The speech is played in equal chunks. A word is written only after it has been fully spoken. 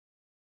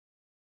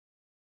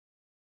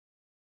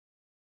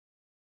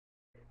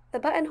The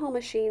buttonhole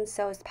machine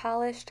sews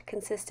polished,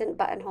 consistent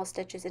buttonhole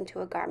stitches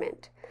into a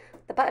garment.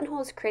 The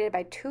buttonhole is created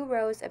by 2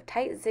 rows of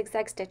tight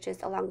zigzag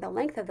stitches along the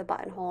length of the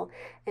buttonhole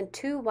and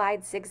 2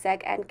 wide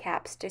zigzag end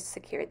caps to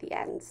secure the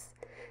ends.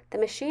 The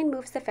machine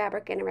moves the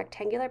fabric in a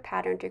rectangular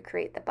pattern to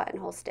create the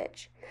buttonhole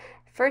stitch,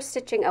 first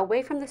stitching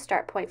away from the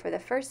start point for the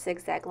first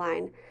zigzag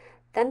line,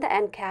 then the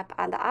end cap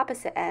on the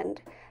opposite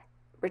end,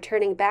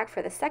 returning back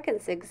for the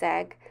second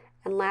zigzag,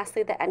 and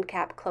lastly the end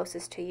cap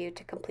closest to you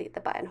to complete the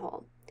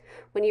buttonhole.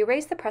 When you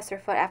raise the presser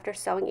foot after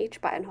sewing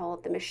each buttonhole,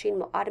 the machine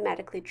will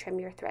automatically trim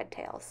your thread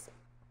tails.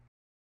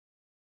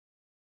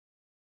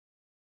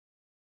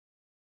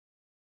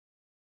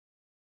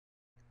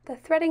 The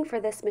threading for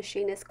this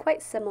machine is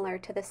quite similar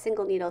to the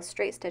single needle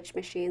straight stitch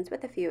machines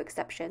with a few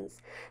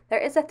exceptions. There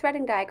is a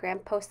threading diagram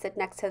posted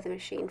next to the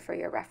machine for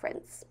your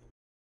reference.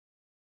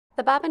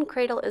 The bobbin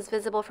cradle is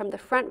visible from the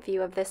front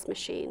view of this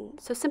machine,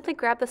 so simply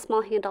grab the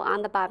small handle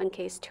on the bobbin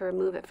case to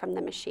remove it from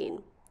the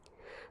machine.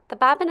 The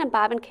bobbin and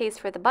bobbin case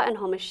for the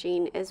buttonhole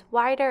machine is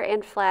wider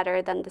and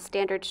flatter than the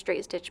standard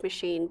straight stitch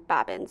machine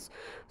bobbins,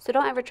 so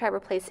don't ever try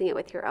replacing it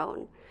with your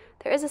own.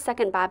 There is a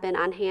second bobbin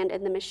on hand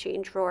in the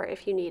machine drawer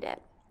if you need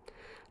it.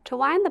 To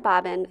wind the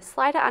bobbin,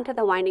 slide it onto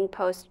the winding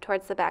post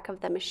towards the back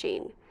of the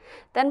machine.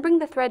 Then bring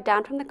the thread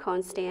down from the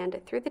cone stand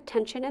through the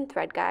tension and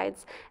thread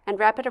guides and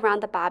wrap it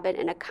around the bobbin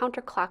in a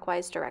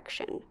counterclockwise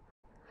direction.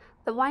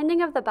 The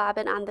winding of the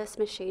bobbin on this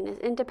machine is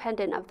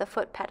independent of the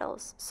foot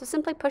pedals, so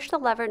simply push the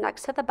lever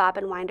next to the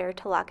bobbin winder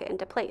to lock it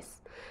into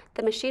place.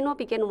 The machine will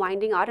begin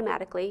winding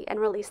automatically and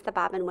release the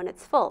bobbin when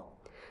it's full.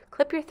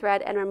 Clip your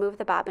thread and remove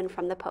the bobbin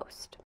from the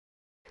post.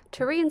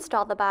 To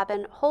reinstall the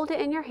bobbin, hold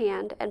it in your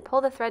hand and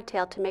pull the thread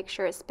tail to make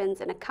sure it spins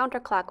in a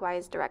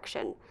counterclockwise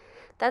direction.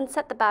 Then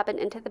set the bobbin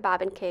into the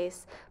bobbin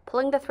case,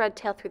 pulling the thread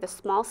tail through the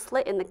small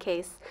slit in the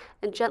case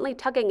and gently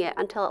tugging it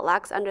until it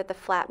locks under the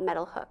flat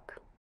metal hook.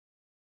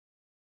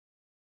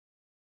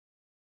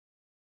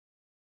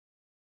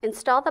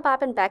 Install the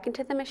bobbin back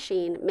into the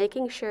machine,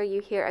 making sure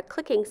you hear a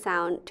clicking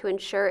sound to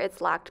ensure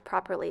it's locked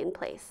properly in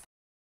place.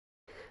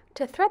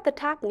 To thread the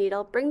top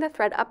needle, bring the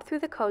thread up through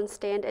the cone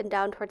stand and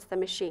down towards the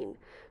machine.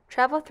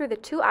 Travel through the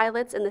 2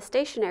 eyelets in the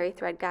stationary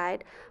thread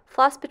guide,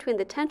 floss between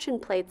the tension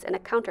plates in a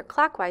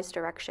counterclockwise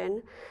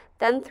direction,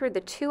 then through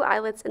the 2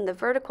 eyelets in the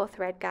vertical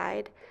thread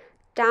guide,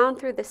 down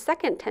through the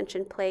second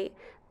tension plate,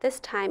 this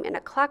time in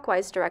a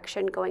clockwise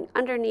direction going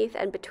underneath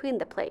and between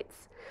the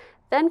plates.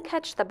 Then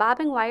catch the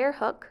bobbin wire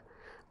hook,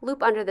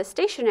 loop under the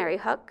stationary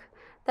hook,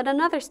 then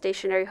another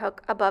stationary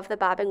hook above the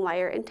bobbin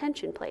wire and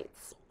tension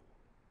plates.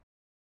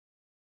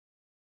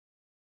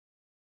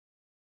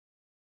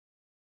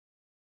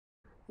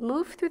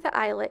 Move through the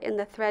eyelet in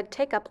the thread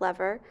take-up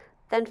lever,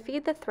 then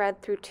feed the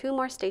thread through 2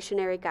 more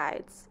stationary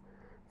guides.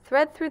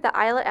 Thread through the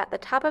eyelet at the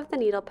top of the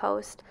needle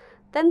post,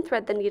 then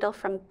thread the needle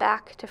from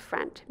back to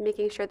front,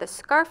 making sure the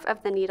scarf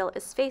of the needle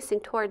is facing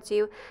towards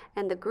you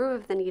and the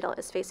groove of the needle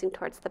is facing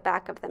towards the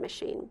back of the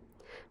machine.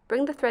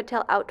 Bring the thread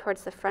tail out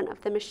towards the front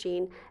of the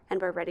machine and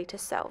we're ready to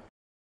sew.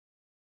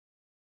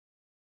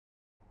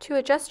 To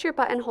adjust your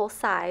buttonhole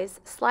size,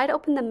 slide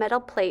open the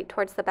metal plate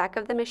towards the back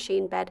of the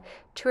machine bed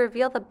to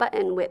reveal the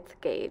button width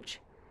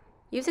gauge.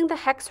 Using the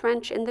hex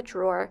wrench in the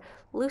drawer,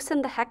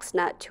 loosen the hex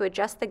nut to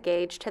adjust the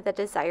gauge to the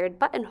desired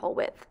buttonhole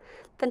width,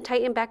 then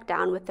tighten back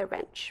down with the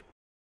wrench.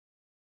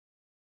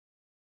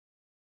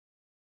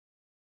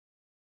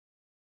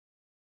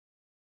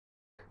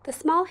 The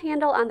small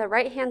handle on the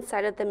right-hand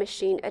side of the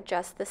machine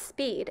adjusts the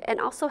speed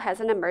and also has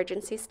an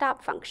emergency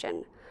stop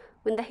function.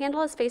 When the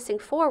handle is facing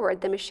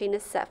forward, the machine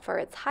is set for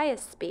its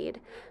highest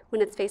speed.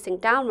 When it's facing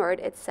downward,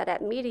 it's set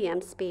at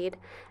medium speed.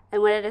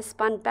 And when it is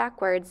spun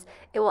backwards,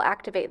 it will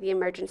activate the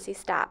emergency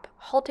stop,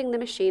 halting the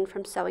machine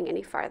from sewing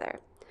any farther.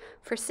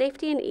 For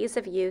safety and ease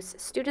of use,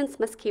 students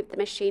must keep the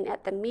machine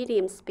at the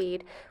medium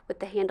speed with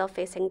the handle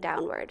facing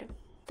downward.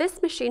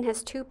 This machine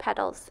has 2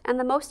 pedals, and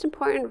the most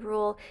important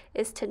rule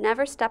is to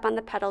never step on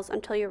the pedals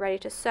until you're ready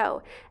to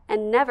sew,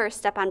 and never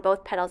step on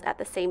both pedals at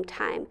the same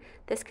time.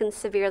 This can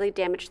severely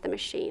damage the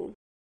machine.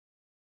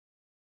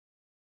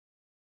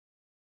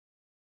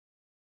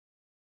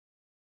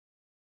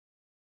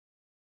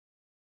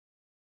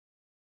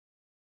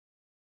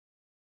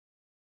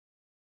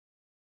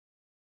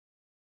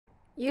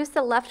 Use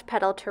the left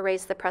pedal to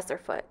raise the presser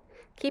foot.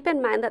 Keep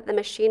in mind that the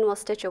machine will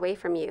stitch away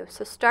from you,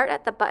 so start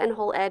at the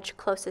buttonhole edge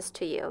closest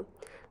to you.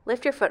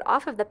 Lift your foot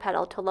off of the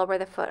pedal to lower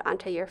the foot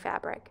onto your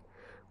fabric.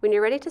 When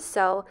you're ready to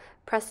sew,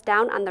 press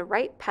down on the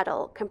right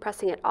pedal,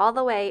 compressing it all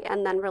the way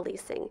and then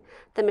releasing.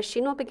 The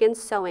machine will begin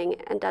sewing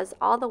and does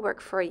all the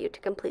work for you to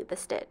complete the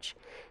stitch.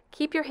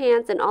 Keep your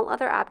hands and all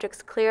other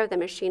objects clear of the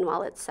machine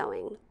while it's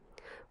sewing.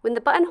 When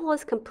the buttonhole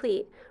is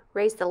complete,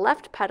 raise the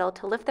left pedal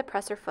to lift the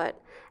presser foot,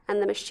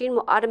 and the machine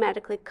will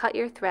automatically cut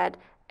your thread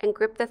and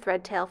grip the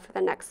thread tail for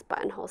the next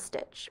buttonhole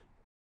stitch.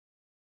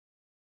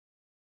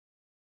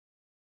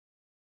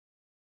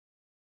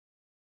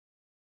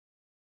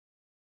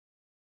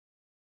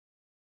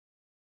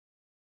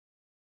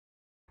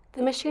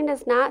 The machine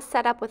is not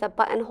set up with a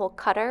buttonhole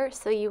cutter,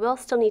 so you will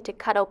still need to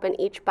cut open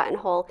each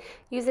buttonhole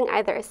using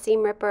either a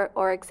seam ripper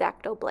or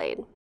X-Acto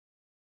blade.